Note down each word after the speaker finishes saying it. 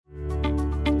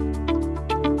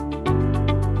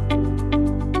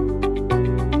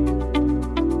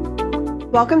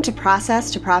Welcome to Process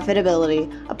to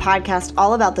Profitability, a podcast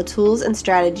all about the tools and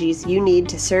strategies you need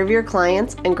to serve your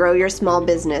clients and grow your small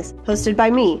business, hosted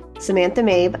by me, Samantha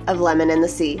Mabe of Lemon and the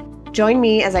Sea. Join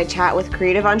me as I chat with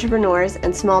creative entrepreneurs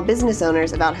and small business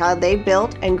owners about how they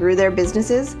built and grew their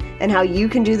businesses and how you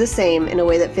can do the same in a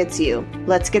way that fits you.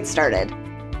 Let's get started.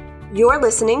 You're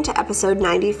listening to episode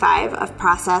 95 of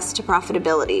Process to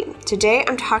Profitability. Today,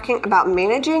 I'm talking about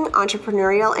managing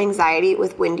entrepreneurial anxiety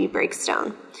with Wendy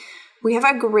Breakstone. We have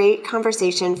a great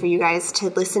conversation for you guys to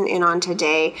listen in on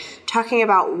today, talking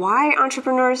about why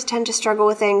entrepreneurs tend to struggle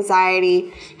with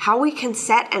anxiety, how we can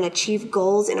set and achieve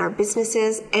goals in our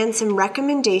businesses, and some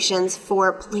recommendations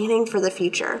for planning for the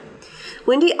future.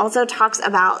 Wendy also talks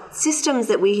about systems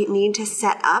that we need to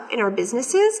set up in our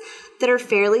businesses that are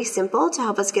fairly simple to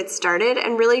help us get started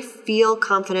and really feel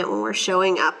confident when we're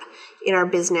showing up in our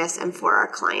business and for our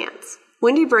clients.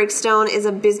 Wendy Breakstone is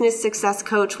a business success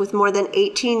coach with more than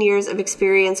 18 years of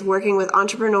experience working with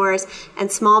entrepreneurs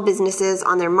and small businesses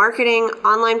on their marketing,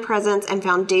 online presence, and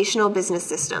foundational business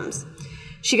systems.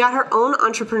 She got her own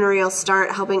entrepreneurial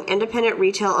start helping independent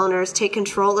retail owners take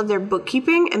control of their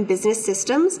bookkeeping and business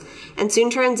systems, and soon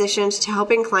transitioned to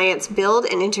helping clients build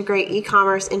and integrate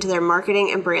e-commerce into their marketing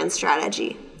and brand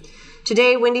strategy.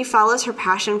 Today, Wendy follows her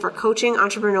passion for coaching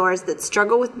entrepreneurs that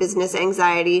struggle with business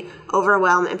anxiety,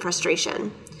 overwhelm, and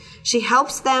frustration. She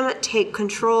helps them take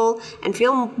control and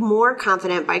feel more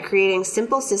confident by creating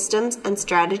simple systems and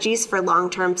strategies for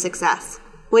long-term success.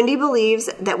 Wendy believes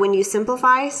that when you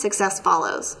simplify, success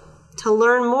follows. To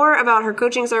learn more about her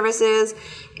coaching services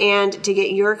and to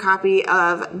get your copy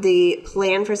of the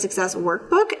Plan for Success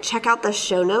workbook, check out the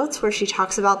show notes where she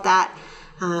talks about that.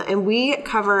 And we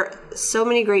cover so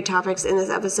many great topics in this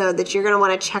episode that you're going to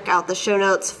want to check out the show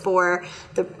notes for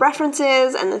the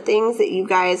references and the things that you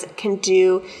guys can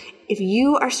do if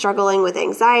you are struggling with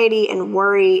anxiety and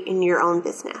worry in your own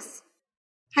business.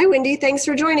 Hi, Wendy. Thanks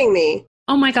for joining me.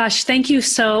 Oh my gosh. Thank you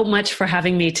so much for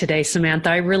having me today, Samantha.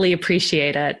 I really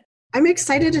appreciate it. I'm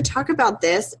excited to talk about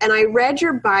this. And I read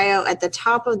your bio at the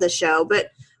top of the show, but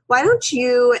why don't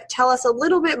you tell us a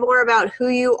little bit more about who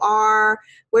you are,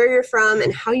 where you're from,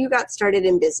 and how you got started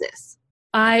in business?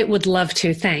 I would love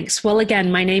to. Thanks. Well,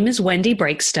 again, my name is Wendy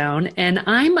Breakstone, and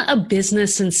I'm a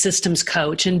business and systems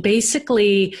coach. And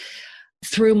basically,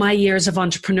 through my years of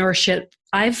entrepreneurship,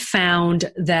 I've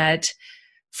found that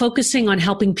focusing on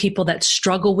helping people that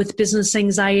struggle with business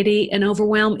anxiety and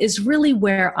overwhelm is really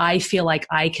where I feel like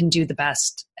I can do the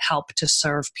best help to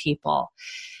serve people.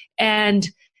 And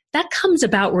that comes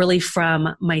about really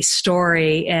from my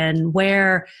story and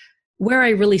where I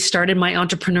really started my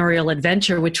entrepreneurial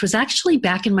adventure, which was actually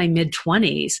back in my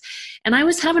mid-20s. And I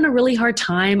was having a really hard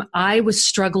time. I was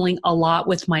struggling a lot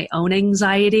with my own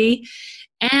anxiety.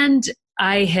 And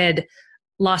I had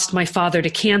lost my father to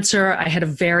cancer. I had a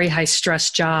very high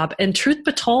stress job. And truth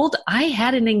be told, I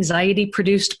had an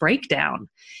anxiety-produced breakdown.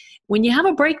 When you have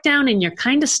a breakdown and you're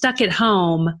kind of stuck at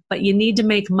home, but you need to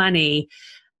make money,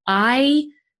 I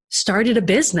started a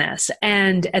business.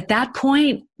 And at that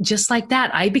point, just like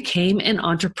that, I became an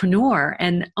entrepreneur.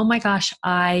 And oh my gosh,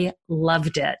 I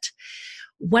loved it.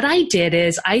 What I did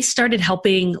is I started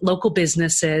helping local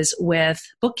businesses with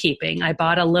bookkeeping. I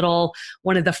bought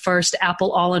one of the first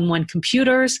Apple all-in-one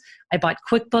computers. I bought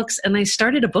QuickBooks and I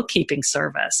started a bookkeeping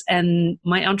service. And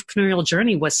my entrepreneurial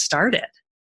journey was started.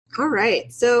 All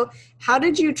right. So how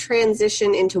did you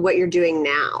transition into what you're doing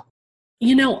now?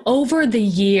 You know, over the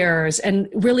years, and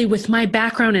really with my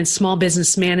background in small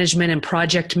business management and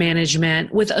project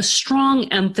management, with a strong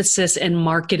emphasis in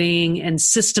marketing and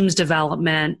systems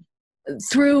development,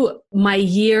 through my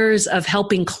years of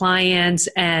helping clients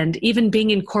and even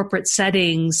being in corporate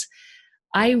settings,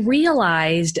 I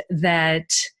realized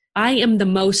that I am the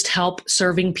most help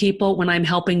serving people when I'm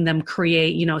helping them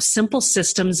create, simple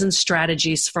systems and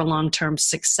strategies for long-term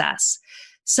success.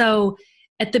 So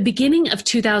at the beginning of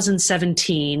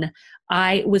 2017,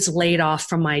 I was laid off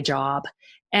from my job.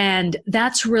 And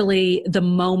that's really the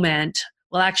moment,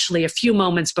 well, actually a few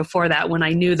moments before that, when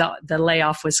I knew that the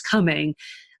layoff was coming,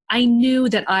 I knew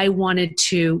that I wanted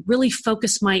to really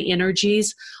focus my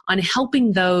energies on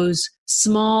helping those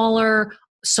smaller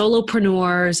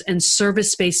solopreneurs and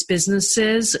service-based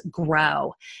businesses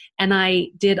grow. And I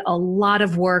did a lot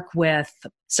of work with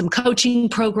some coaching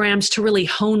programs to really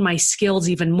hone my skills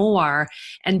even more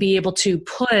and be able to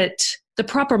put the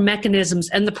proper mechanisms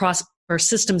and the proper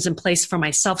systems in place for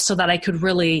myself so that I could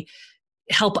really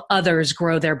help others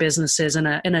grow their businesses in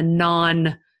a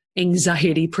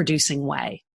non-anxiety producing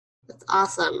way. That's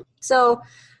awesome. So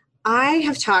I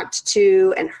have talked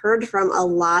to and heard from a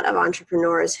lot of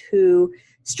entrepreneurs who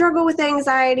struggle with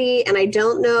anxiety, and I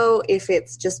don't know if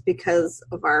it's just because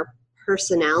of our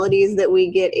personalities that we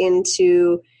get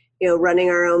into, running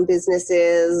our own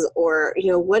businesses, or,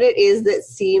 what it is that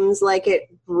seems like it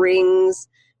brings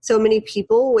so many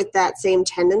people with that same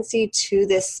tendency to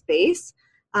this space.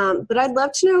 But I'd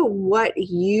love to know what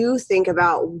you think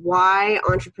about why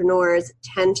entrepreneurs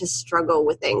tend to struggle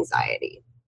with anxiety.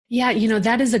 Yeah,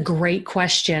 that is a great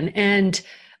question. And,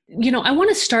 I want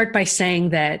to start by saying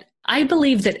that I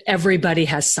believe that everybody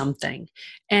has something.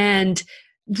 And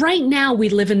right now we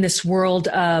live in this world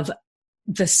of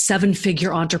the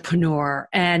 7-figure entrepreneur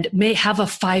and may have a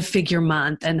 5-figure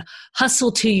month and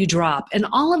hustle till you drop. And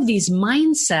all of these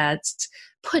mindsets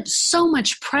put so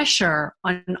much pressure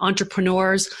on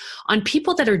entrepreneurs, on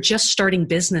people that are just starting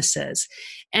businesses.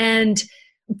 And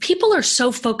people are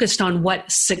so focused on what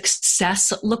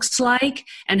success looks like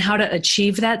and how to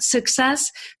achieve that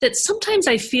success that sometimes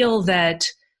I feel that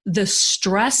the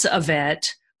stress of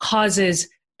it causes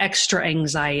extra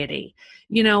anxiety.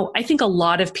 I think a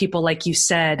lot of people, like you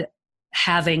said,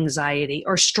 have anxiety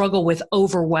or struggle with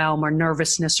overwhelm or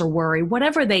nervousness or worry,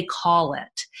 whatever they call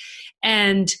it.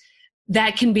 And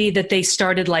that can be that they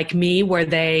started like me, where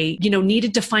they,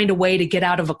 needed to find a way to get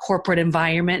out of a corporate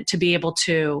environment to be able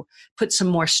to put some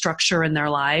more structure in their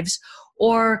lives,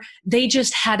 or they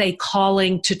just had a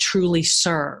calling to truly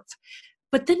serve.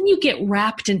 But then you get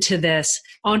wrapped into this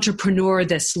entrepreneur,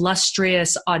 this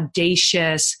lustrous,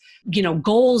 audacious,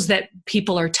 goals that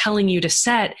people are telling you to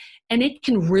set, and it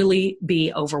can really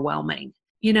be overwhelming.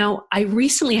 I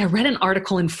read an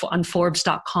article on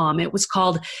Forbes.com. It was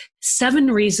called 7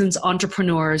 Reasons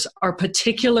Entrepreneurs Are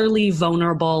Particularly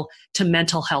Vulnerable to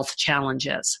Mental Health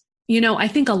Challenges. I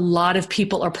think a lot of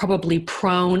people are probably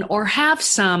prone or have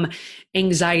some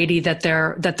anxiety that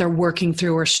they're working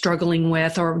through or struggling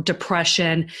with, or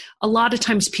depression. A lot of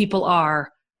times people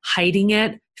are hiding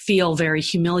it, feel very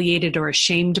humiliated or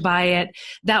ashamed by it.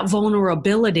 That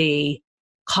vulnerability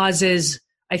causes,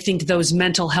 I think, those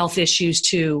mental health issues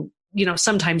to,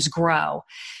 sometimes grow.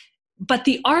 But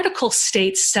the article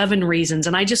states 7 reasons,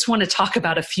 and I just want to talk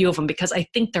about a few of them because I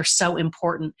think they're so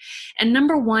important. And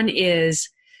number 1 is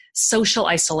social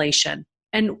isolation.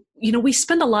 And, we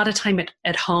spend a lot of time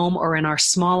at home or in our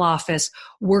small office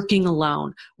working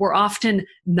alone. We're often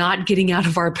not getting out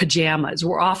of our pajamas.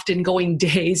 We're often going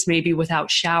days maybe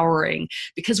without showering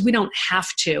because we don't have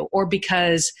to, or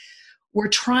because we're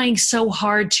trying so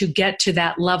hard to get to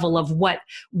that level of what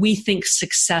we think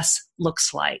success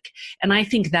looks like. And I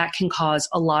think that can cause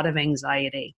a lot of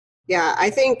anxiety. Yeah, I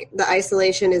think the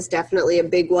isolation is definitely a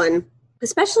big one,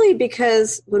 especially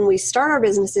because when we start our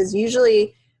businesses,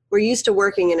 usually we're used to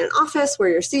working in an office where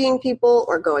you're seeing people,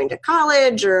 or going to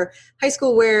college or high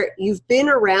school where you've been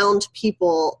around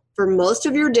people for most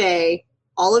of your day,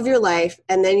 all of your life,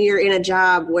 and then you're in a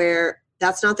job where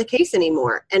that's not the case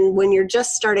anymore. And when you're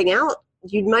just starting out,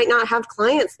 you might not have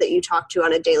clients that you talk to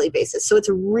on a daily basis. So it's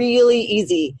really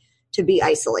easy to be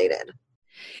isolated.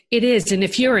 It is. And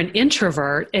if you're an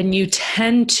introvert and you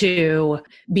tend to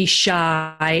be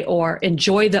shy or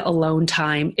enjoy the alone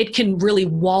time, it can really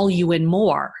wall you in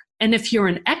more. And if you're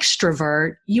an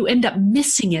extrovert, you end up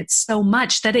missing it so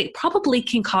much that it probably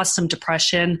can cause some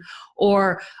depression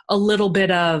or a little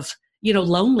bit of,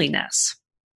 loneliness.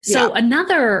 So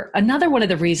another one of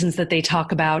the reasons that they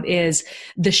talk about is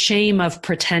the shame of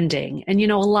pretending. And,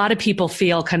 a lot of people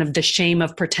feel kind of the shame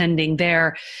of pretending.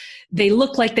 They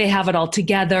look like they have it all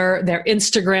together. Their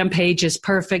Instagram page is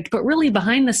perfect, but really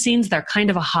behind the scenes, they're kind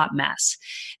of a hot mess.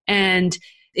 And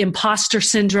imposter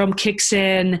syndrome kicks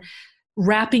in.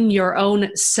 Wrapping your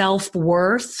own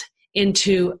self-worth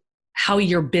into how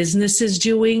your business is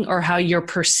doing or how your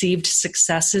perceived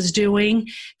success is doing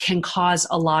can cause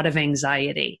a lot of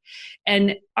anxiety.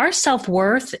 And our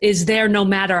self-worth is there no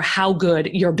matter how good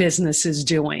your business is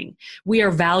doing. We are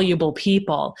valuable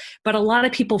people. But a lot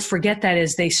of people forget that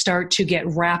as they start to get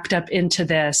wrapped up into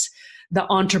the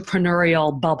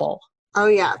entrepreneurial bubble. Oh,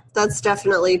 yeah, that's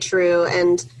definitely true.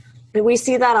 And we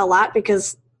see that a lot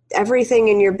because everything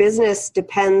in your business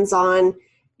depends on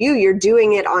you. You're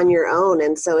doing it on your own.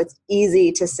 And so it's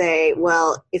easy to say,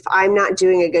 well, if I'm not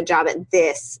doing a good job at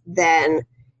this, then,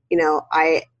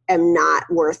 I am not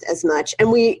worth as much.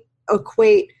 And we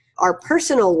equate our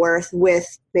personal worth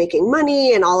with making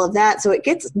money and all of that. So it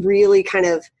gets really kind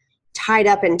of tied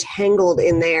up and tangled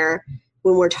in there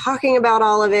when we're talking about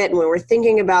all of it and when we're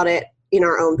thinking about it in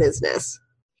our own business.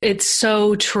 It's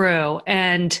so true.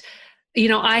 And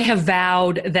I have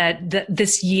vowed that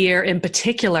this year in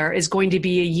particular is going to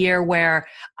be a year where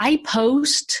I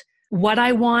post what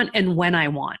I want and when I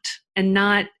want, and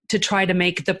not to try to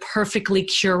make the perfectly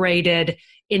curated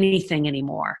anything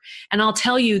anymore. And I'll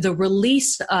tell you, the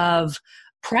release of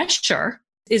pressure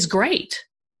is great.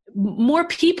 More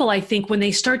people, I think, when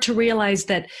they start to realize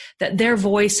that their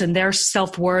voice and their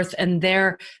self-worth and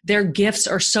their gifts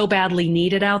are so badly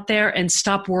needed out there, and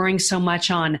stop worrying so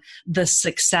much on the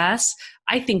success,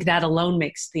 I think that alone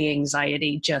makes the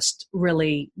anxiety just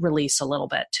really release a little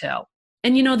bit too.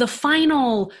 And the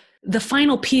final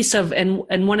piece of,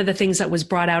 and one of the things that was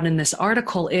brought out in this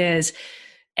article is,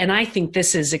 and I think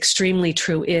this is extremely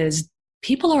true, is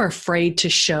people are afraid to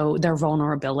show their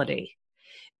vulnerability.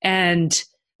 And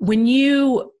when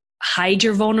you hide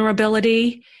your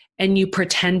vulnerability and you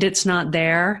pretend it's not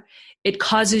there, it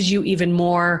causes you even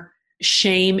more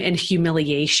shame and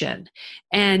humiliation.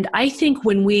 And I think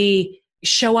when we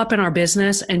show up in our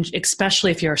business, and especially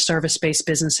if you're a service-based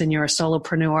business and you're a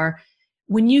solopreneur,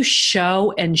 when you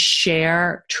show and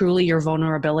share truly your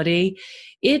vulnerability,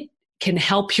 it can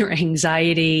help your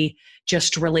anxiety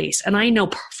just release. And I know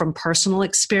from personal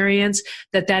experience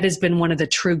that has been one of the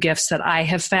true gifts that I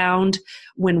have found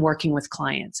when working with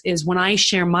clients, is when I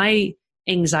share my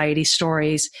anxiety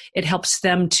stories, it helps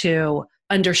them to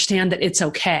understand that it's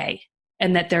okay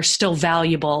and that they're still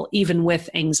valuable even with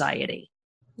anxiety.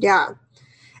 Yeah.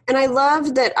 And I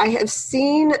love that I have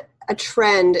seen a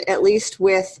trend, at least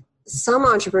with some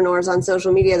entrepreneurs on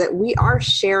social media, that we are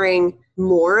sharing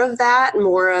more of that,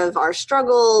 more of our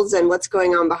struggles and what's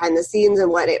going on behind the scenes and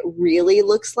what it really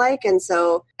looks like. And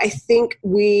so I think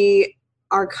we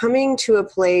are coming to a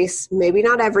place, maybe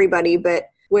not everybody, but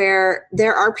where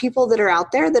there are people that are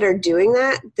out there that are doing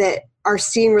that are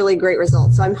seeing really great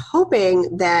results. So I'm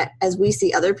hoping that as we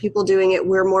see other people doing it,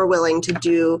 we're more willing to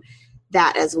do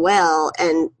that as well,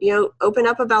 and open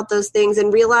up about those things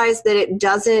and realize that it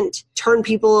doesn't turn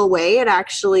people away. It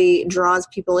actually draws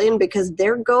people in because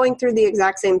they're going through the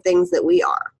exact same things that we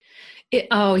are.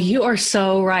 You are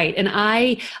so right. And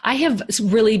I have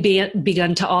really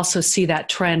begun to also see that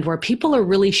trend where people are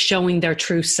really showing their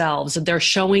true selves. They're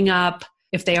showing up.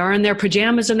 If they are in their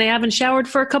pajamas and they haven't showered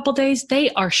for a couple days,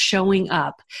 they are showing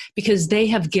up because they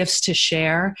have gifts to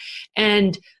share.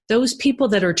 And those people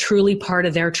that are truly part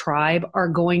of their tribe are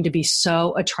going to be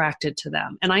so attracted to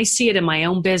them. And I see it in my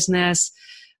own business.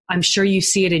 I'm sure you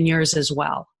see it in yours as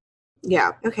well.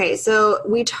 Yeah. Okay. So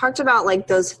we talked about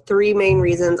those three main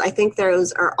reasons. I think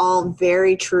those are all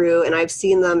very true. And I've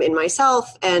seen them in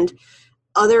myself and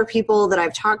other people that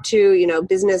I've talked to,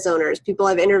 business owners, people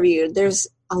I've interviewed. There's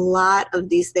a lot of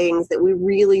these things that we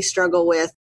really struggle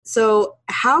with. So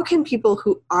how can people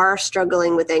who are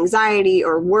struggling with anxiety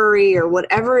or worry or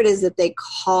whatever it is that they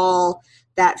call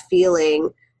that feeling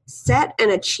set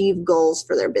and achieve goals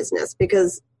for their business?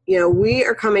 Because, we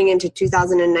are coming into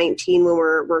 2019 when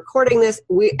we're recording this.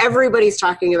 Everybody's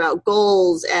talking about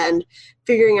goals and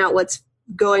figuring out what's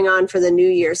going on for the new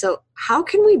year. So how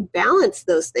can we balance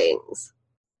those things?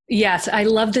 Yes, I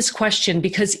love this question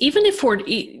because even if we're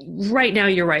right now,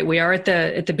 you're right. We are at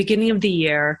the beginning of the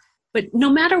year. But no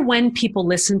matter when people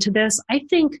listen to this, I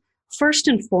think first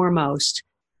and foremost,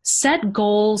 set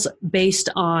goals based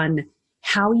on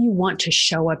how you want to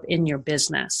show up in your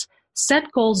business. Set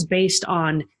goals based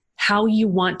on how you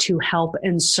want to help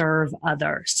and serve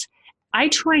others. I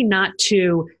try not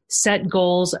to set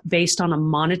goals based on a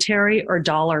monetary or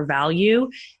dollar value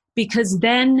because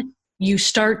then you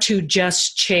start to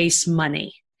just chase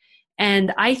money.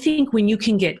 And I think when you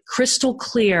can get crystal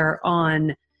clear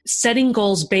on setting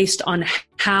goals based on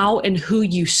how and who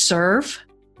you serve,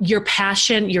 your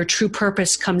passion, your true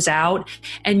purpose comes out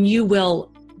and you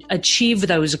will achieve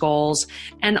those goals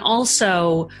and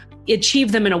also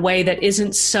achieve them in a way that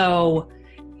isn't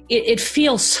it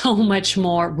feels so much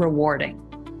more rewarding.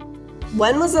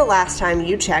 When was the last time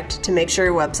you checked to make sure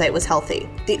your website was healthy?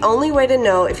 The only way to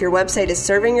know if your website is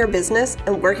serving your business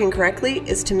and working correctly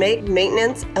is to make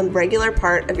maintenance a regular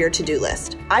part of your to-do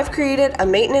list. I've created a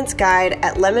maintenance guide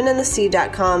at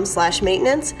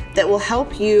lemonandthesea.com/maintenance that will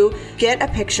help you get a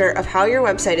picture of how your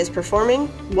website is performing,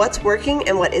 what's working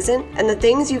and what isn't, and the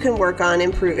things you can work on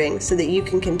improving so that you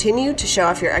can continue to show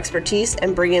off your expertise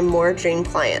and bring in more dream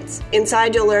clients.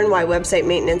 Inside, you'll learn why website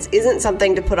maintenance isn't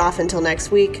something to put off until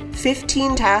next week, 15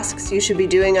 tasks you should be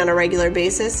doing on a regular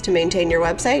basis to maintain your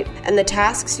website, and the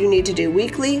tasks you need to do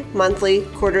weekly, monthly,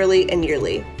 quarterly, and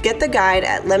yearly. Get the guide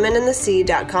at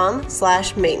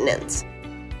lemonandthesea.com/maintenance.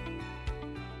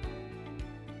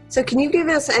 So can you give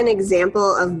us an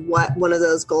example of what one of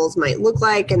those goals might look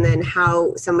like and then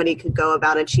how somebody could go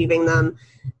about achieving them?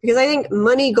 Because I think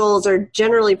money goals are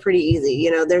generally pretty easy.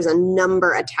 There's a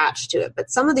number attached to it, but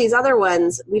some of these other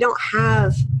ones, we don't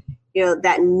have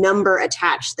that number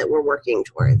attached that we're working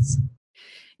towards.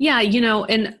 Yeah,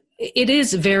 and it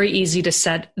is very easy to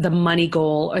set the money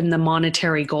goal and the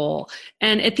monetary goal.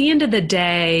 And at the end of the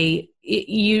day,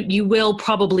 you will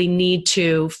probably need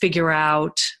to figure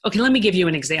out, okay, let me give you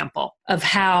an example of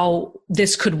how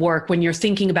this could work when you're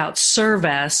thinking about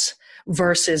service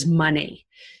versus money.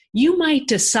 You might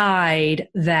decide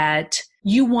that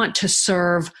you want to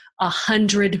serve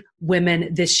 100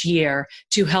 women this year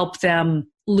to help them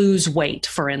lose weight,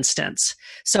 for instance.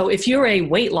 So if you're a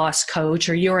weight loss coach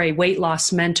or you're a weight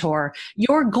loss mentor,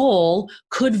 your goal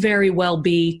could very well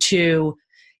be to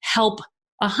help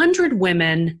 100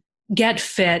 women get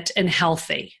fit and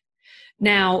healthy.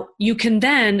 Now, you can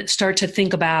then start to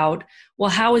think about, well,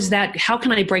 how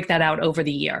can I break that out over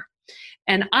the year?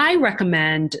 And I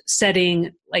recommend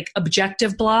setting like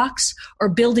objective blocks or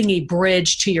building a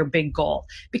bridge to your big goal.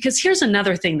 Because here's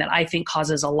another thing that I think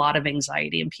causes a lot of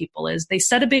anxiety in people is they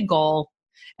set a big goal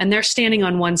and they're standing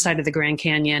on one side of the Grand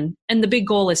Canyon and the big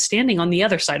goal is standing on the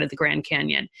other side of the Grand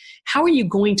Canyon. How are you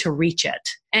going to reach it?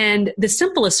 And the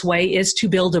simplest way is to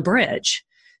build a bridge.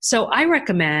 So I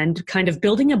recommend kind of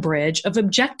building a bridge of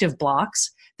objective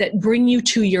blocks that bring you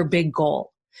to your big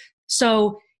goal.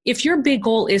 So if your big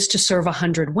goal is to serve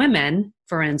 100 women,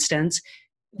 for instance,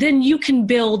 then you can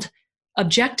build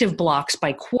objective blocks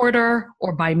by quarter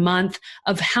or by month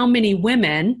of how many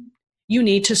women you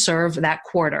need to serve that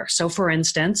quarter. So for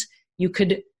instance, you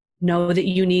could know that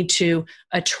you need to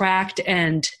attract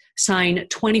and sign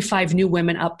 25 new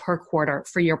women up per quarter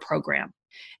for your program.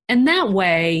 And that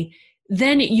way,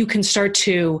 then you can start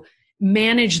to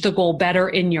manage the goal better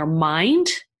in your mind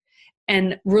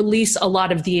and release a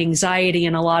lot of the anxiety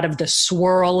and a lot of the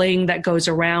swirling that goes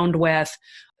around with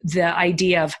the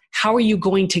idea of how are you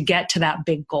going to get to that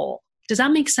big goal? Does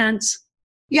that make sense?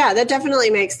 Yeah, that definitely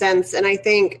makes sense. And I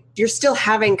think you're still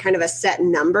having kind of a set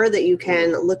number that you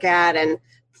can look at and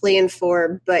plan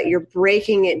for, but you're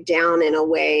breaking it down in a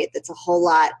way that's a whole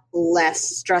lot less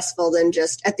stressful than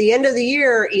just at the end of the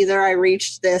year, either I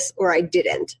reached this or I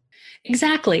didn't.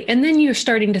 Exactly. And then you're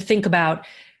starting to think about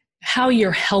how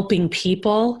you're helping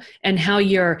people and how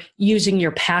you're using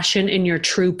your passion and your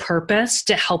true purpose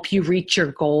to help you reach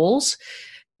your goals.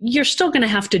 You're still going to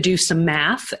have to do some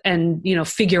math and,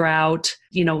 figure out,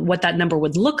 what that number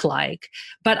would look like.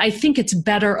 But I think it's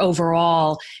better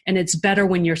overall. And it's better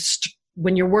when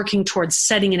you're working towards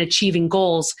setting and achieving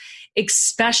goals,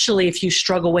 especially if you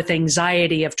struggle with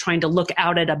anxiety of trying to look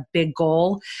out at a big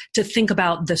goal, to think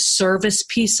about the service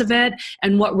piece of it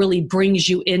and what really brings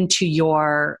you into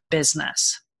your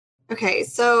business. Okay,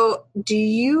 so do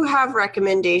you have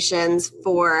recommendations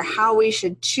for how we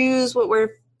should choose what we're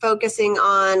focusing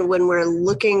on when we're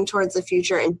looking towards the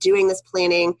future and doing this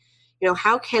planning?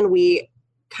 How can we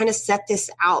kind of set this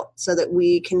out so that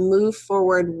we can move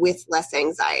forward with less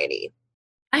anxiety?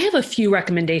 I have a few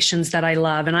recommendations that I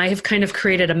love, and I have kind of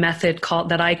created a method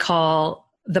that I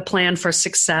call the Plan for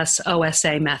Success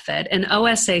OSA method. And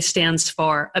OSA stands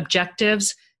for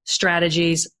Objectives,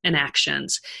 Strategies, and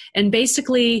Actions. And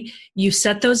basically, you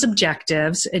set those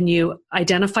objectives and you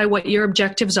identify what your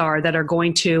objectives are that are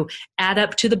going to add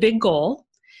up to the big goal.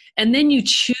 And then you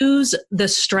choose the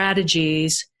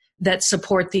strategies that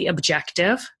support the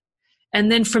objective. And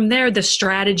then from there, the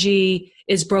strategy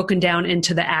is broken down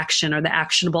into the action or the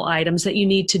actionable items that you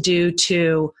need to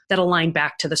do that align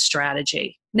back to the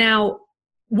strategy. Now,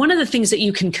 one of the things that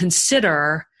you can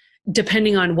consider,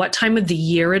 depending on what time of the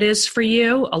year it is for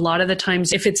you, a lot of the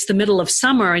times, if it's the middle of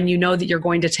summer and you know that you're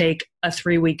going to take a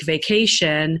 3-week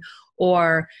vacation,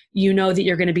 or you know that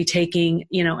you're going to be taking,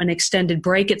 an extended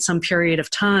break at some period of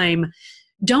time,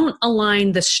 don't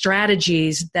align the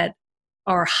strategies that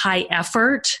are high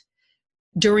effort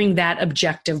during that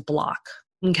objective block.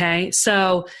 Okay.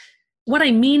 So what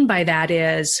I mean by that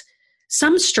is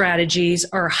some strategies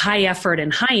are high effort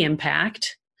and high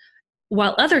impact,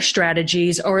 while other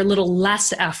strategies are a little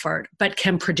less effort, but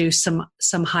can produce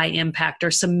some high impact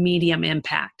or some medium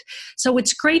impact. So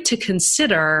it's great to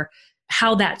consider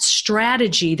how that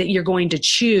strategy that you're going to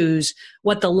choose,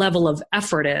 what the level of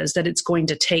effort is that it's going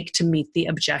to take to meet the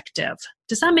objective.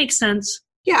 Does that make sense?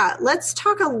 Yeah, let's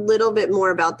talk a little bit more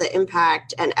about the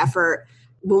impact and effort.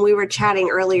 When we were chatting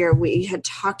earlier, we had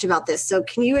talked about this. So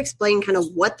can you explain kind of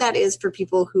what that is for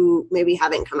people who maybe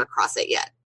haven't come across it yet?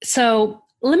 So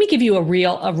let me give you a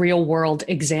real world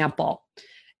example.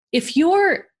 If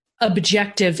your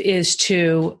objective is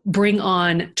to bring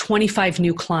on 25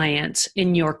 new clients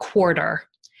in your quarter,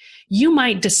 you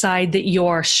might decide that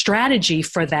your strategy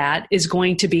for that is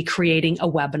going to be creating a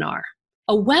webinar.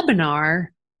 A webinar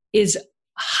is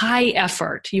high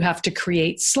effort. You have to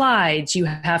create slides. You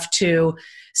have to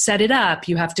set it up.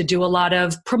 You have to do a lot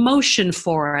of promotion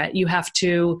for it. You have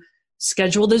to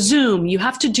schedule the Zoom. You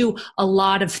have to do a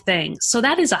lot of things. So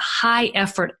that is a high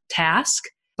effort task,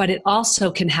 but it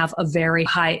also can have a very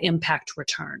high impact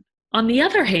return. On the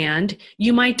other hand,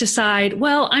 you might decide,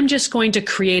 well, I'm just going to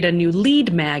create a new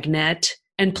lead magnet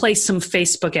and place some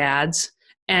Facebook ads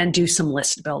and do some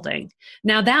list building.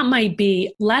 Now that might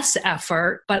be less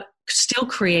effort, but still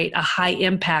create a high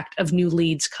impact of new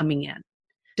leads coming in.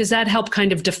 Does that help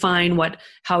kind of define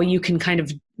how you can kind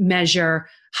of measure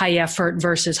high effort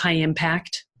versus high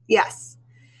impact? Yes.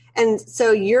 And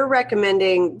so you're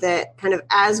recommending that kind of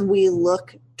as we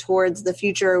look towards the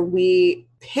future, we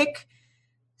pick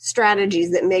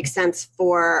strategies that make sense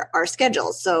for our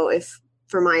schedules. So if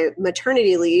for my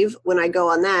maternity leave, when I go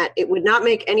on that, it would not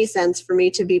make any sense for me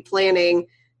to be planning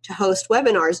to host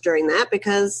webinars during that,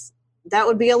 because that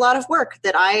would be a lot of work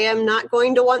that I am not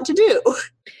going to want to do.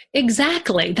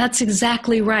 Exactly. That's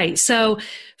exactly right. So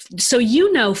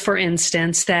for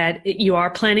instance, that you are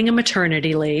planning a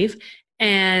maternity leave,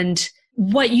 and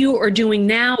what you are doing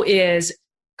now is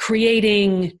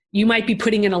you might be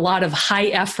putting in a lot of high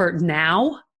effort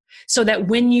now, so that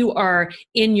when you are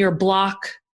in your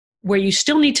block where you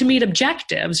still need to meet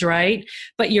objectives, right?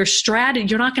 But you're not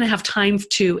going to have time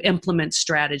to implement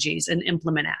strategies and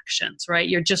implement actions, right?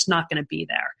 You're just not going to be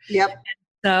there. Yep.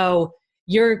 So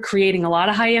you're creating a lot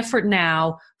of high effort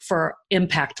now for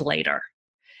impact later.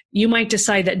 You might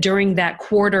decide that during that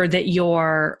quarter that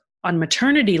you're on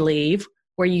maternity leave,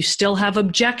 where you still have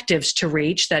objectives to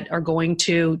reach that are going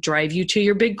to drive you to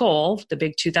your big goal, the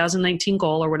big 2019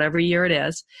 goal or whatever year it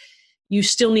is, you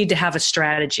still need to have a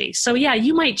strategy. So yeah,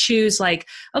 you might choose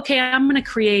okay, I'm going to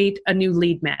create a new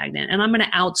lead magnet and I'm going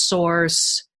to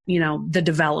outsource, the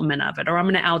development of it, or I'm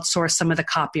going to outsource some of the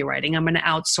copywriting. I'm going to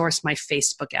outsource my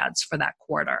Facebook ads for that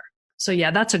quarter. So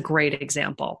yeah, that's a great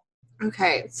example.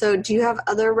 Okay. So do you have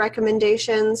other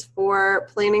recommendations for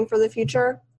planning for the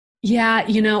future? Yeah.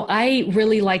 I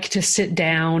really like to sit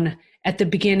down at the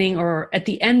beginning or at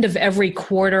the end of every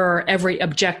quarter or every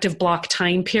objective block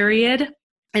time period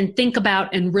and think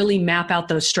about and really map out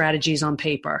those strategies on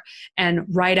paper and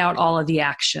write out all of the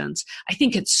actions. I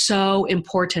think it's so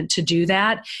important to do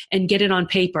that and get it on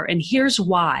paper. And here's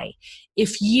why.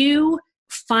 If you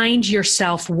find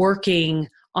yourself working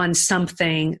on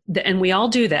something, and we all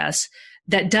do this,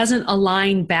 that doesn't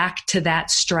align back to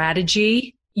that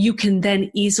strategy, you can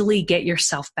then easily get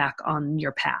yourself back on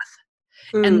your path.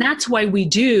 And that's why we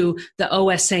do the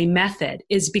OSA method,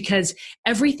 is because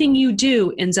everything you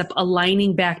do ends up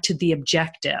aligning back to the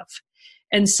objective.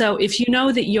 And so if you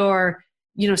know that you're,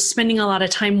 spending a lot of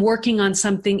time working on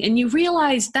something and you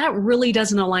realize that really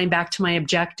doesn't align back to my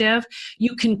objective,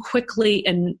 you can quickly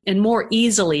and more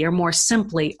easily or more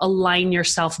simply align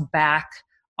yourself back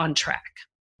on track.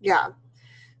 Yeah.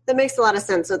 That makes a lot of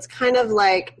sense. So it's kind of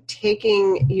like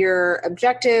taking your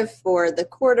objective for the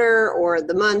quarter or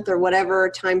the month or whatever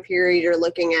time period you're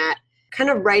looking at,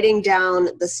 kind of writing down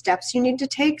the steps you need to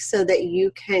take so that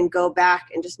you can go back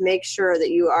and just make sure that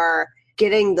you are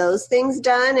getting those things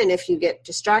done. And if you get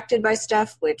distracted by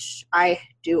stuff, which I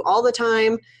do all the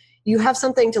time, you have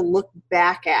something to look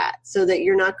back at so that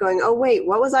you're not going, oh, wait,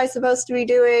 what was I supposed to be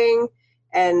doing?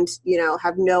 And,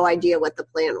 have no idea what the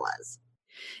plan was.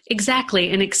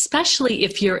 Exactly. And especially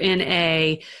if you're in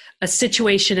a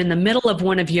situation in the middle of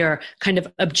one of your kind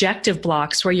of objective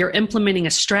blocks where you're implementing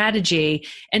a strategy,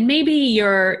 and maybe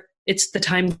it's the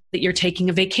time that you're taking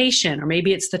a vacation, or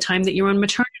maybe it's the time that you're on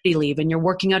maternity leave and you're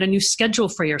working out a new schedule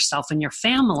for yourself and your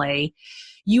family,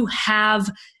 you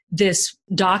have this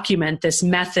document, this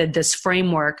method, this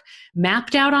framework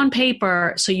mapped out on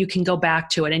paper so you can go back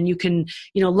to it and you can,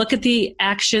 look at the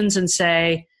actions and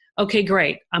say, okay,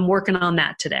 great, I'm working on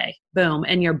that today. Boom.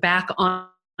 And you're back on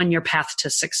your path to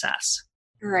success.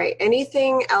 All right.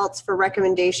 Anything else for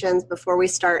recommendations before we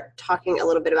start talking a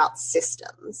little bit about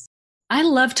systems? I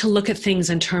love to look at things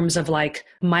in terms of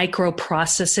micro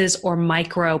processes or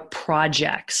micro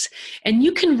projects. And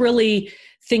you can really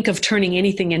think of turning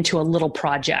anything into a little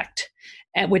project,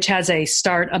 which has a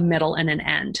start, a middle, and an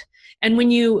end. And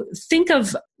when you think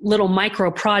of little micro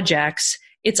projects,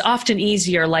 it's often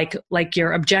easier, like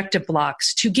your objective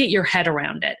blocks, to get your head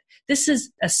around it. This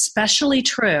is especially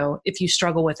true if you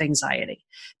struggle with anxiety,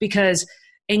 because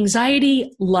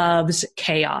anxiety loves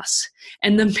chaos.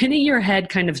 And the minute your head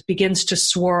kind of begins to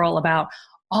swirl about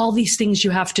all these things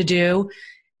you have to do,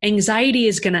 anxiety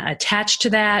is going to attach to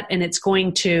that, and it's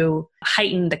going to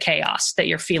heighten the chaos that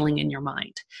you're feeling in your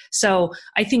mind. So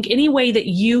I think any way that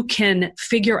you can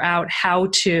figure out how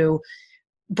to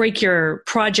break your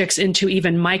projects into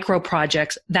even micro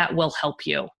projects, that will help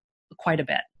you quite a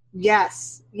bit.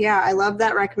 Yes. Yeah, I love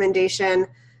that recommendation.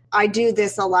 I do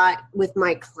this a lot with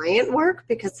my client work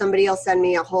because somebody will send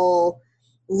me a whole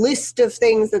list of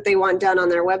things that they want done on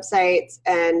their websites.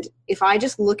 And if I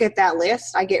just look at that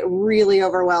list, I get really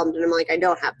overwhelmed and I'm like, I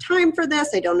don't have time for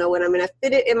this. I don't know when I'm going to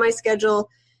fit it in my schedule.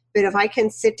 But if I can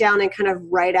sit down and kind of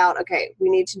write out, okay, we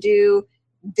need to do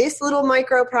this little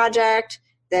micro project,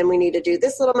 then we need to do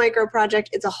this little micro project.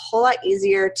 It's a whole lot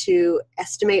easier to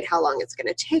estimate how long it's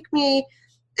going to take me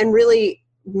and really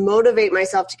motivate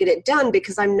myself to get it done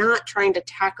because I'm not trying to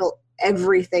tackle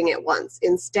everything at once.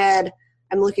 Instead,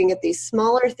 I'm looking at these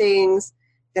smaller things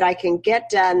that I can get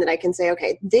done, that I can say,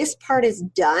 okay, this part is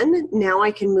done. Now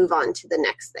I can move on to the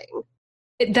next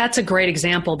thing. That's a great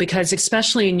example because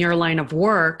especially in your line of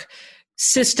work,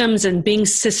 systems and being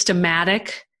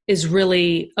systematic is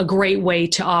really a great way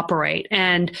to operate.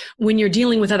 And when you're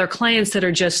dealing with other clients that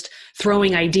are just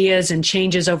throwing ideas and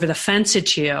changes over the fence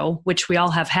at you, which we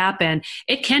all have happen,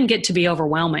 it can get to be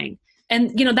overwhelming.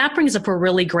 And, that brings up a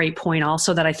really great point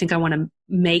also that I think I want to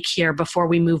make here before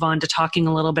we move on to talking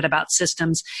a little bit about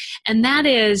systems. And that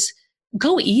is,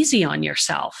 go easy on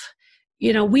yourself.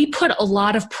 We put a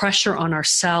lot of pressure on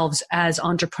ourselves as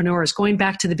entrepreneurs, going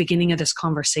back to the beginning of this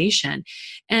conversation.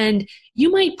 And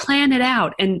you might plan it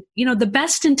out and, the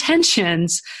best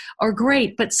intentions are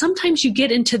great, but sometimes you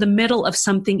get into the middle of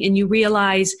something and you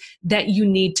realize that you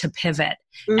need to pivot.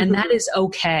 Mm-hmm. And that is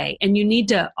okay. And you need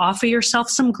to offer yourself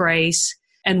some grace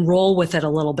and roll with it a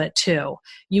little bit too.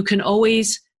 You can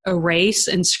always erase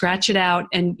and scratch it out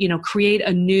and, create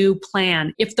a new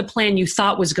plan if the plan you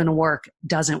thought was going to work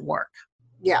doesn't work.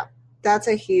 Yeah, that's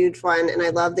a huge one. And I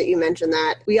love that you mentioned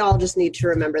that. We all just need to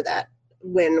remember that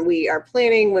when we are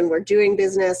planning, when we're doing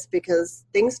business, because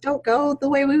things don't go the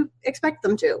way we expect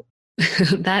them to.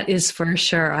 That is for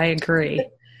sure. I agree.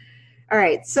 All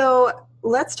right. So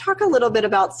let's talk a little bit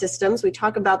about systems. We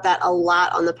talk about that a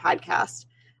lot on the podcast.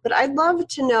 But I'd love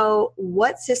to know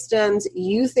what systems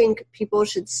you think people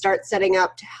should start setting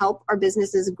up to help our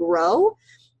businesses grow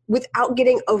without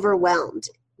getting overwhelmed.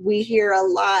 We hear a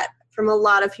lot from a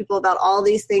lot of people about all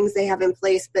these things they have in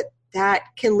place, but that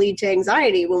can lead to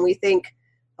anxiety when we think,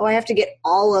 oh, I have to get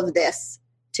all of this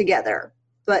together.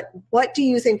 But what do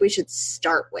you think we should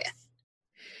start with?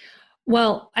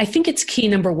 Well, I think it's key,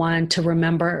 number one, to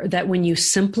remember that when you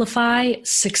simplify,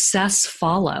 success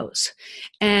follows.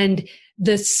 And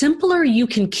the simpler you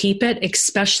can keep it,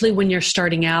 especially when you're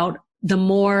starting out, the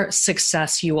more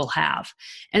success you will have.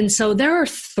 And so there are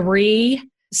 3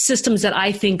 systems that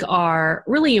I think are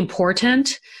really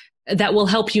important that will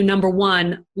help you, number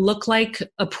one, look like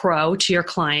a pro to your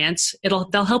clients.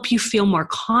 They'll help you feel more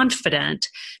confident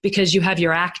because you have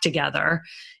your act together.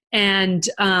 And,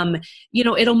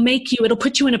 it'll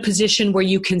put you in a position where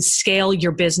you can scale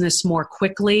your business more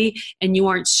quickly and you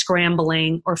aren't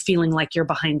scrambling or feeling like you're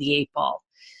behind the 8 ball.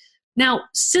 Now,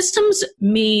 systems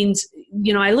means,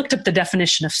 I looked up the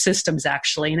definition of systems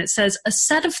actually, and it says a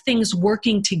set of things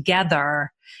working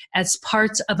together as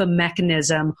parts of a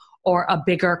mechanism or a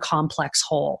bigger complex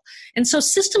whole. And so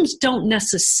systems don't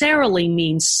necessarily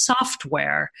mean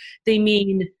software. They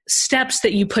mean steps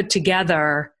that you put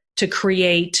together to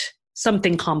create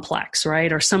something complex,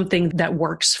 right? Or something that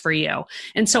works for you.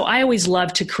 And so I always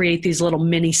love to create these little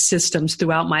mini systems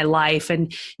throughout my life.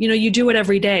 And, you do it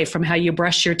every day, from how you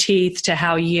brush your teeth to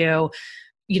how you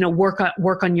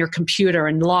work on your computer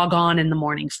and log on in the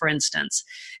morning, for instance.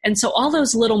 And so all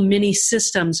those little mini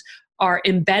systems are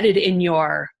embedded in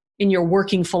your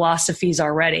working philosophies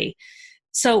already.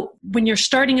 So when you're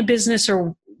starting a business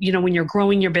or, when you're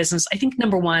growing your business, I think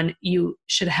number one, you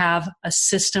should have a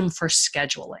system for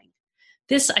scheduling.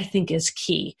 This, I think, is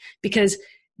key because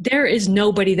there is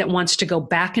nobody that wants to go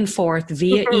back and forth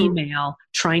via email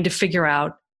trying to figure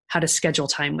out how to schedule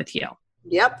time with you.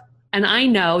 Yep. And I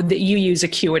know that you use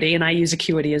Acuity and I use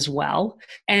Acuity as well.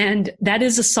 And that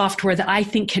is a software that I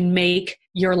think can make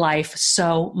your life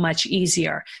so much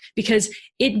easier because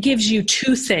it gives you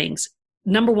 2 things.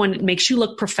 Number one, it makes you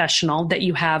look professional, that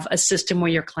you have a system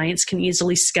where your clients can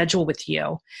easily schedule with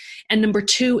you. And number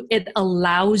 2, it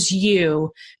allows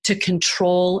you to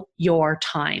control your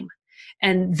time.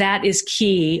 And that is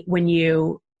key when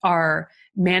you are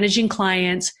managing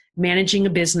clients, managing a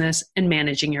business, and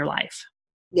managing your life.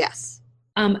 Yes.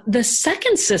 The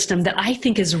second system that I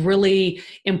think is really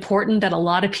important that a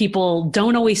lot of people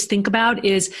don't always think about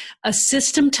is a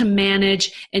system to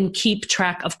manage and keep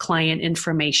track of client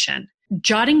information.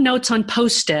 Jotting notes on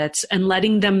Post-its and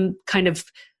letting them kind of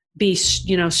be,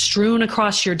 strewn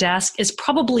across your desk is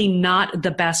probably not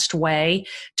the best way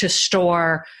to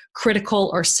store critical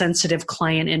or sensitive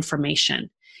client information.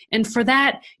 And for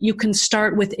that, you can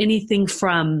start with anything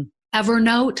from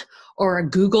Evernote or a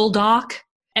Google Doc.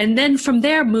 And then from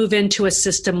there, move into a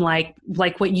system like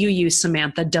what you use,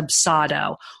 Samantha,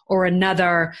 Dubsado, or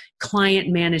another client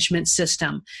management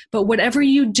system. But whatever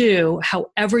you do,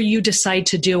 however you decide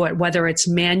to do it, whether it's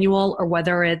manual or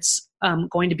whether it's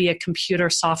going to be a computer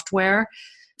software,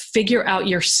 figure out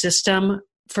your system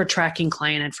for tracking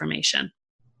client information.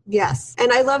 Yes.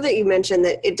 And I love that you mentioned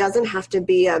that it doesn't have to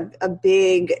be a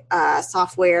big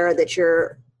software that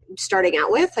you're starting out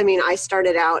with. I mean, I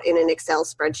started out in an Excel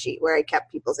spreadsheet where I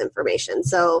kept people's information.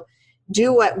 So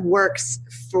do what works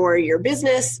for your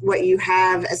business, what you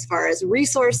have as far as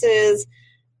resources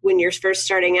when you're first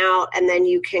starting out, and then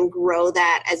you can grow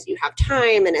that as you have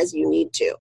time and as you need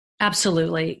to.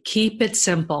 Absolutely. Keep it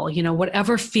simple.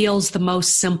 Whatever feels the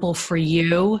most simple for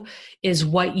you is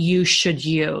what you should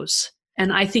use.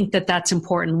 And I think that that's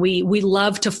important. We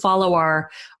love to follow our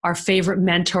favorite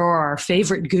mentor or our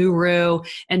favorite guru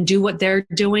and do what they're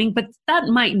doing, but that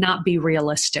might not be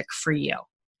realistic for you.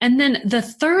 And then the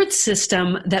third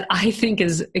system that I think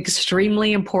is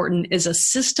extremely important is a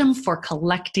system for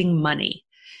collecting money.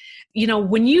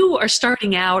 When you are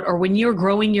starting out or when you're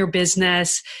growing your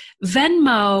business,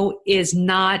 Venmo is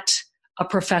not a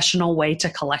professional way to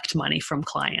collect money from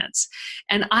clients.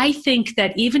 And I think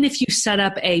that even if you set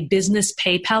up a business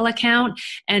PayPal account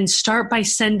and start by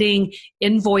sending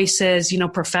invoices,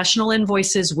 professional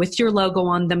invoices with your logo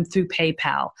on them through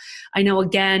PayPal. I know,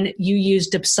 again, you use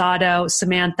Dubsado,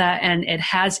 Samantha, and it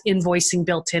has invoicing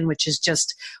built in, which is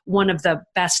just one of the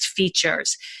best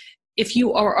features. If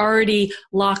you are already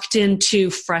locked into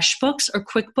FreshBooks or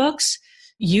QuickBooks,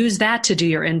 use that to do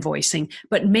your invoicing.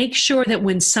 But make sure that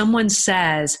when someone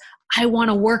says, I want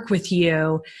to work with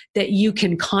you, that you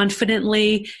can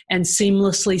confidently and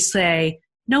seamlessly say,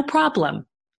 no problem,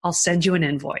 I'll send you an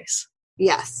invoice.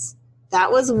 Yes.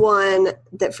 That was one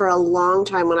that for a long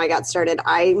time when I got started,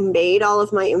 I made all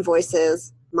of my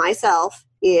invoices myself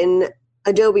in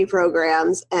Adobe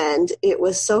programs, and it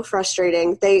was so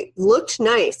frustrating. They looked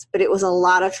nice, but it was a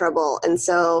lot of trouble. And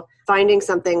so finding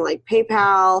something like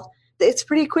PayPal, it's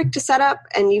pretty quick to set up,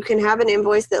 and you can have an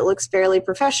invoice that looks fairly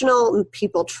professional, and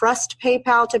people trust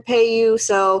PayPal to pay you.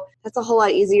 So that's a whole lot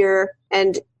easier,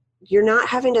 and you're not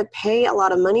having to pay a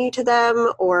lot of money to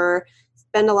them or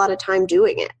spend a lot of time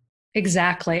doing it.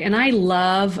 Exactly. And I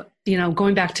love,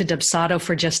 going back to Dubsado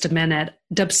for just a minute,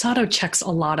 Dubsado checks a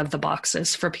lot of the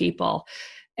boxes for people.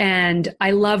 And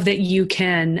I love that you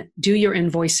can do your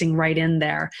invoicing right in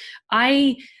there.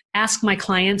 I ask my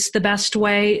clients the best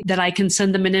way that I can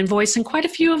send them an invoice. And quite a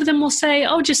few of them will say,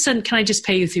 can I just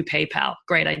pay you through PayPal?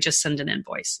 Great. I just send an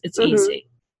invoice. It's easy.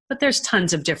 But there's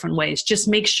tons of different ways. Just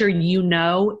make sure you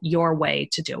know your way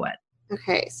to do it.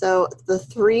 Okay. So the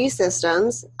 3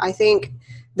 systems, I think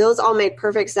those all make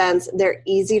perfect sense. They're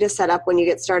easy to set up when you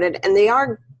get started, and they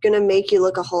are going to make you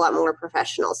look a whole lot more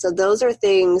professional. So those are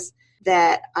things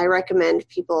that I recommend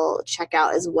people check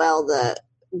out as well. The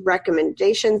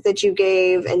recommendations that you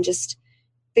gave, and just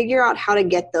figure out how to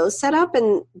get those set up,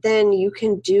 and then you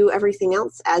can do everything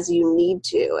else as you need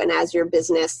to and as your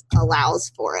business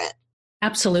allows for it.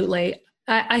 Absolutely.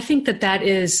 I think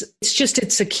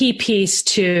it's a key piece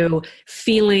to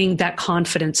feeling that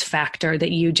confidence factor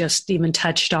that you just even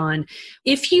touched on.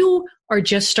 If you are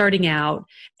just starting out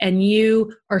and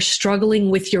you are struggling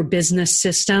with your business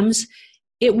systems,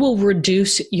 it will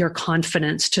reduce your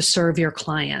confidence to serve your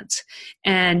clients.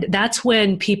 And that's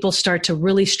when people start to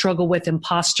really struggle with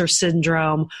imposter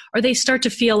syndrome, or they start to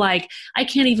feel like, I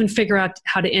can't even figure out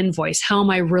how to invoice. How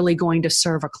am I really going to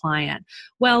serve a client?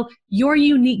 Well, your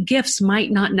unique gifts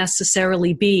might not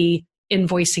necessarily be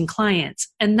invoicing clients,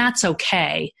 and that's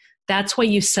okay. That's why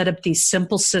you set up these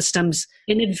simple systems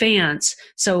in advance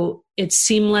so it's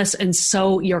seamless, and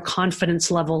so your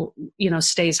confidence level,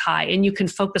 stays high, and you can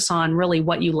focus on really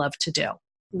what you love to do.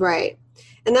 Right.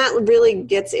 And that really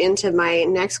gets into my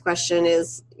next question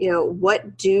is,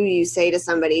 what do you say to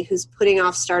somebody who's putting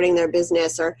off starting their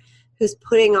business, or who's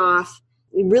putting off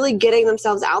really getting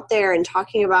themselves out there and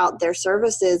talking about their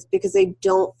services because they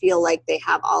don't feel like they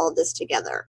have all of this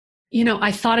together?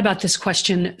 I thought about this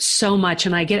question so much,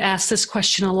 and I get asked this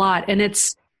question a lot, and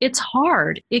it's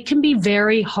hard. It can be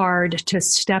very hard to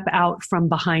step out from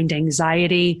behind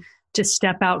anxiety, to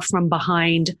step out from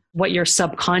behind what your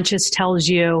subconscious tells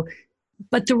you.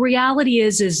 But the reality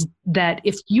is that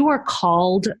if you are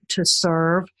called to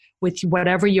serve with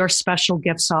whatever your special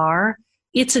gifts are,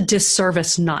 it's a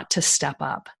disservice not to step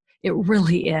up. It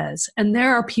really is. And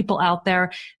there are people out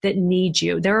there that need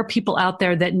you. There are people out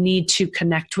there that need to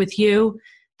connect with you,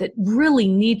 that really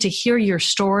need to hear your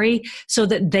story so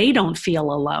that they don't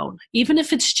feel alone. Even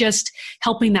if it's just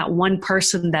helping that one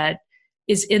person that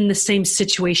is in the same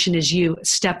situation as you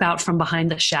step out from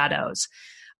behind the shadows.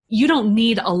 you don't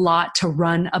need a lot to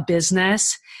run a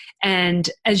business. And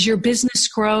as your business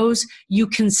grows, you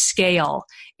can scale.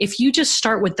 If you just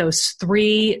start with those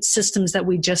 3 systems that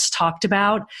we just talked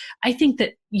about, I think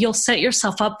that you'll set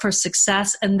yourself up for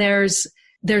success, and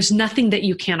there's nothing that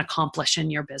you can't accomplish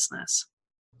in your business.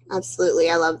 Absolutely.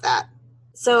 I love that.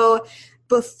 So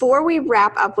before we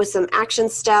wrap up with some action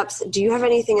steps, do you have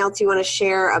anything else you want to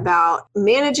share about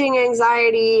managing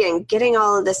anxiety and getting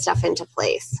all of this stuff into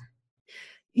place?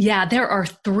 Yeah, there are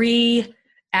 3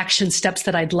 action steps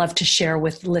that I'd love to share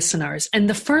with listeners. And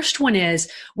the first one is,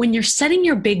 when you're setting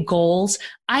your big goals,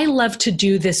 I love to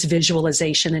do this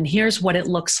visualization, and here's what it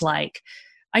looks like.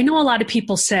 I know a lot of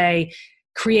people say,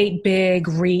 create big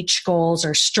reach goals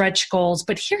or stretch goals,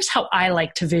 but here's how I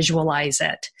like to visualize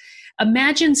it.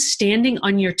 Imagine standing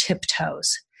on your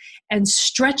tiptoes and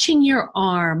stretching your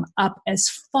arm up as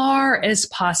far as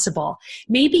possible.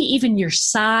 Maybe even your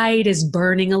side is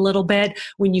burning a little bit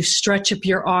when you stretch up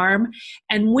your arm.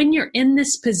 And when you're in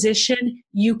this position,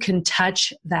 you can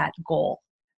touch that goal.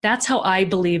 That's how I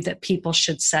believe that people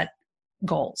should set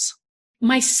goals.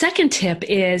 My second tip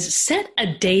is set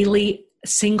a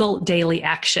single daily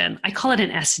action. I call it an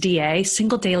SDA,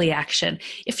 single daily action.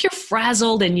 If you're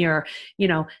frazzled and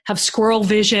have squirrel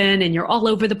vision and you're all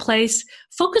over the place,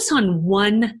 focus on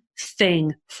one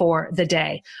thing for the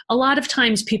day. A lot of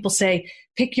times people say,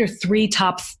 pick your 3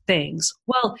 top things.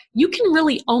 Well, you can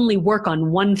really only work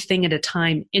on one thing at a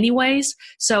time anyways.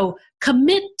 So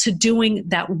commit to doing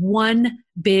that one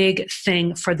big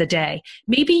thing for the day.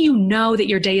 Maybe you know that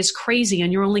your day is crazy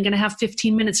and you're only going to have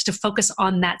 15 minutes to focus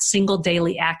on that single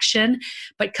daily action,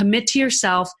 but commit to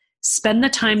yourself, spend the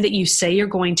time that you say you're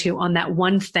going to on that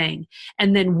one thing,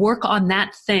 and then work on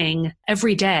that thing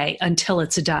every day until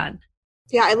it's done.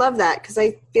 Yeah, I love that, because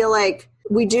I feel like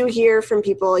we do hear from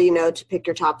people, to pick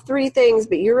your top 3 things,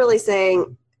 but you're really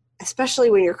saying, especially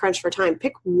when you're crunched for time,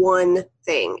 pick one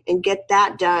thing and get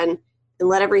that done and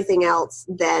let everything else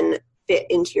then fit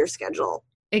into your schedule.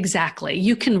 Exactly.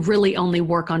 You can really only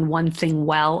work on one thing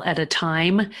well at a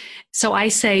time. So I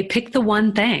say, pick the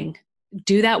one thing,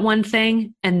 do that one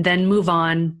thing, and then move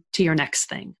on to your next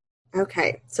thing.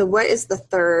 Okay. So what is the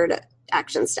third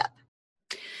action step?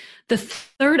 The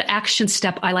third action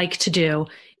step I like to do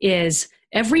is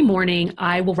every morning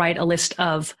I will write a list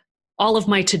of all of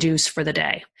my to-dos for the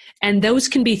day. And those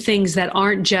can be things that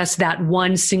aren't just that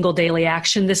one single daily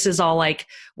action. This is all like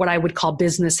what I would call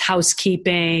business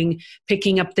housekeeping,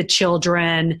 picking up the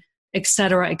children, et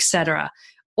cetera, et cetera.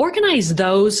 Organize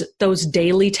those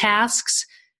daily tasks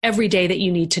every day that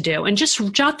you need to do, and just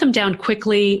jot them down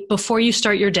quickly before you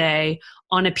start your day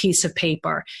on a piece of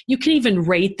paper. You can even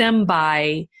rate them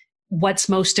by what's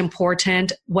most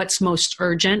important, what's most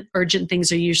urgent. Urgent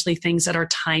things are usually things that are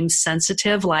time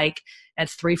sensitive, like at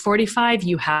 3:45,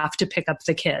 you have to pick up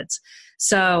the kids.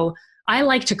 So I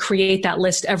like to create that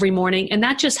list every morning, and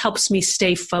that just helps me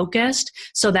stay focused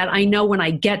so that I know when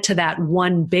I get to that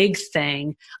one big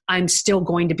thing, I'm still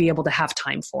going to be able to have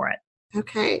time for it.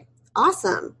 Okay,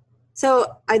 awesome. So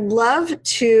I'd love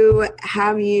to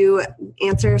have you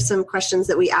answer some questions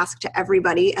that we ask to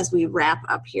everybody as we wrap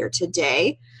up here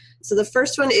today. So the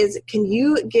first one is, can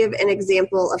you give an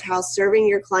example of how serving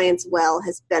your clients well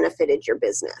has benefited your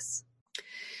business?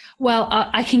 Well,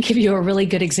 I can give you a really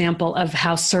good example of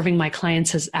how serving my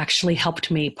clients has actually helped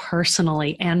me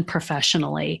personally and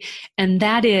professionally. And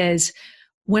that is,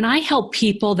 when I help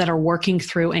people that are working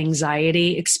through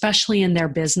anxiety, especially in their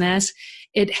business,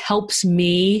 it helps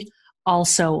me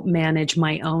also manage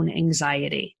my own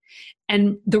anxiety.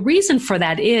 And the reason for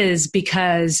that is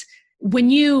because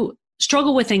when you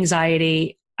struggle with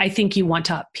anxiety, I think people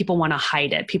want to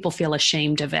hide it. People feel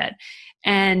ashamed of it.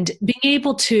 And being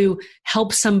able to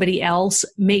help somebody else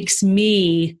makes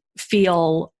me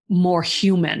feel more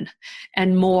human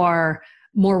and more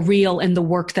real in the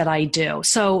work that I do.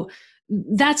 So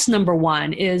that's number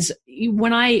one, is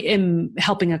when I am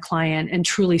helping a client and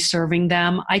truly serving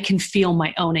them, I can feel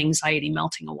my own anxiety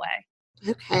melting away.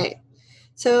 Okay.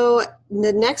 So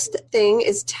the next thing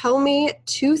is, tell me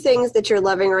 2 things that you're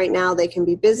loving right now. They can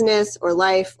be business or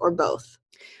life or both.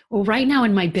 Well, right now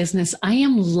in my business, I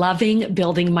am loving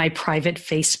building my private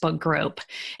Facebook group.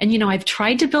 And, I've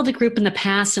tried to build a group in the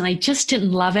past and I just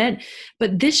didn't love it.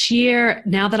 But this year,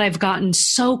 now that I've gotten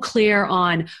so clear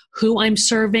on who I'm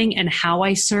serving and how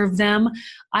I serve them,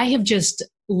 I have just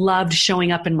loved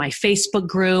showing up in my Facebook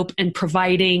group and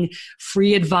providing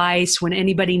free advice when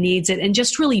anybody needs it, and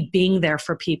just really being there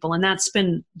for people. And that's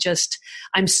been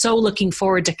I'm so looking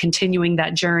forward to continuing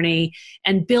that journey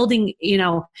and building,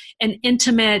 an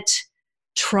intimate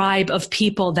tribe of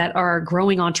people that are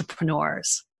growing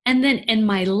entrepreneurs. And then in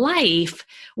my life,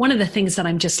 one of the things that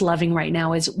I'm just loving right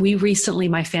now is we recently,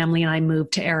 my family and I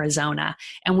moved to Arizona,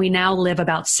 and we now live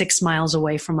about 6 miles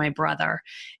away from my brother.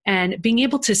 And being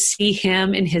able to see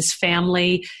him and his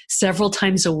family several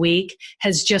times a week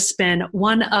has just been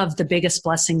one of the biggest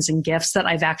blessings and gifts that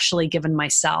I've actually given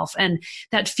myself. And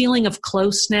that feeling of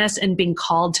closeness and being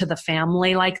called to the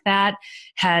family like that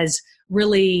has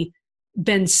really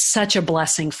been such a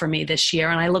blessing for me this year.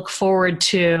 And I look forward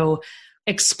to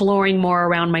exploring more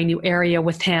around my new area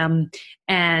with him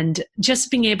and just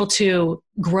being able to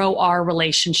grow our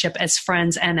relationship as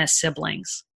friends and as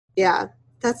siblings. Yeah,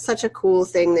 that's such a cool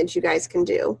thing that you guys can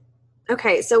do.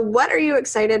 Okay, so what are you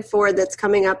excited for that's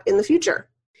coming up in the future?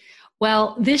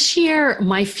 Well, this year,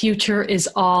 my future is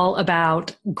all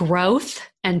about growth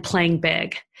and playing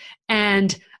big.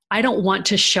 And I don't want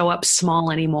to show up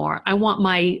small anymore. I want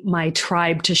my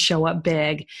tribe to show up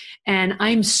big. And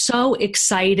I'm so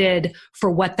excited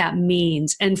for what that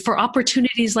means and for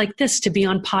opportunities like this to be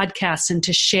on podcasts and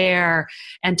to share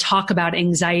and talk about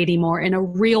anxiety more in a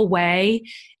real way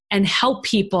and help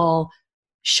people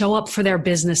show up for their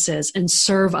businesses and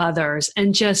serve others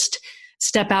and just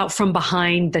step out from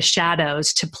behind the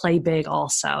shadows to play big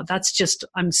also.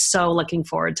 I'm so looking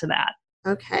forward to that.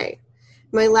 Okay.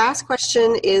 My last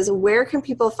question is, where can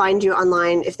people find you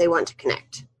online if they want to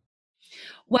connect?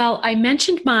 Well, I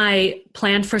mentioned my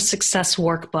Plan for Success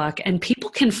workbook, and people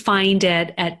can find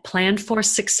it at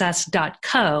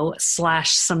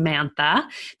planforsuccess.co/Samantha.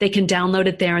 They can download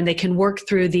it there and they can work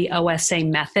through the OSA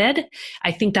method.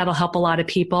 I think that'll help a lot of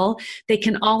people. They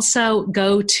can also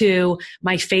go to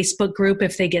my Facebook group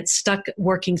if they get stuck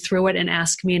working through it and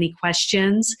ask me any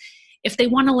questions. If they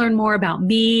want to learn more about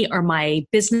me or my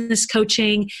business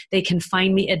coaching, they can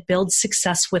find me at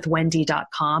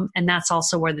buildsuccesswithwendy.com. And that's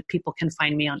also where the people can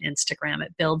find me on Instagram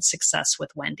at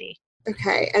buildsuccesswithwendy.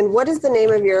 Okay. And what is the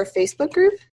name of your Facebook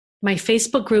group? My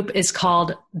Facebook group is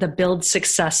called the Build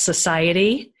Success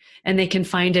Society, and they can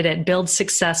find it at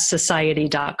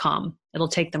buildsuccesssociety.com. It'll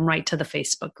take them right to the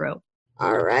Facebook group.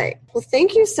 All right. Well,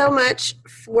 thank you so much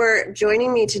for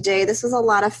joining me today. This was a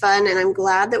lot of fun, and I'm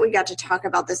glad that we got to talk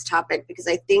about this topic because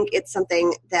I think it's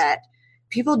something that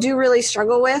people do really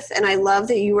struggle with, and I love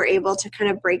that you were able to kind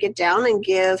of break it down and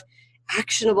give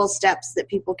actionable steps that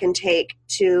people can take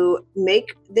to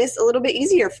make this a little bit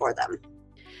easier for them.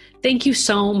 Thank you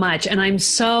so much. And I'm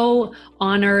so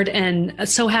honored and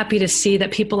so happy to see that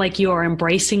people like you are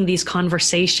embracing these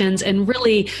conversations and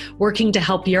really working to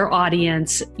help your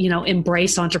audience,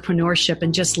 embrace entrepreneurship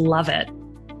and just love it.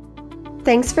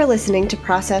 Thanks for listening to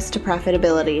Process to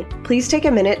Profitability. Please take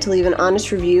a minute to leave an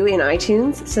honest review in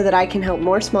iTunes so that I can help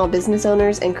more small business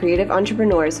owners and creative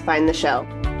entrepreneurs find the show.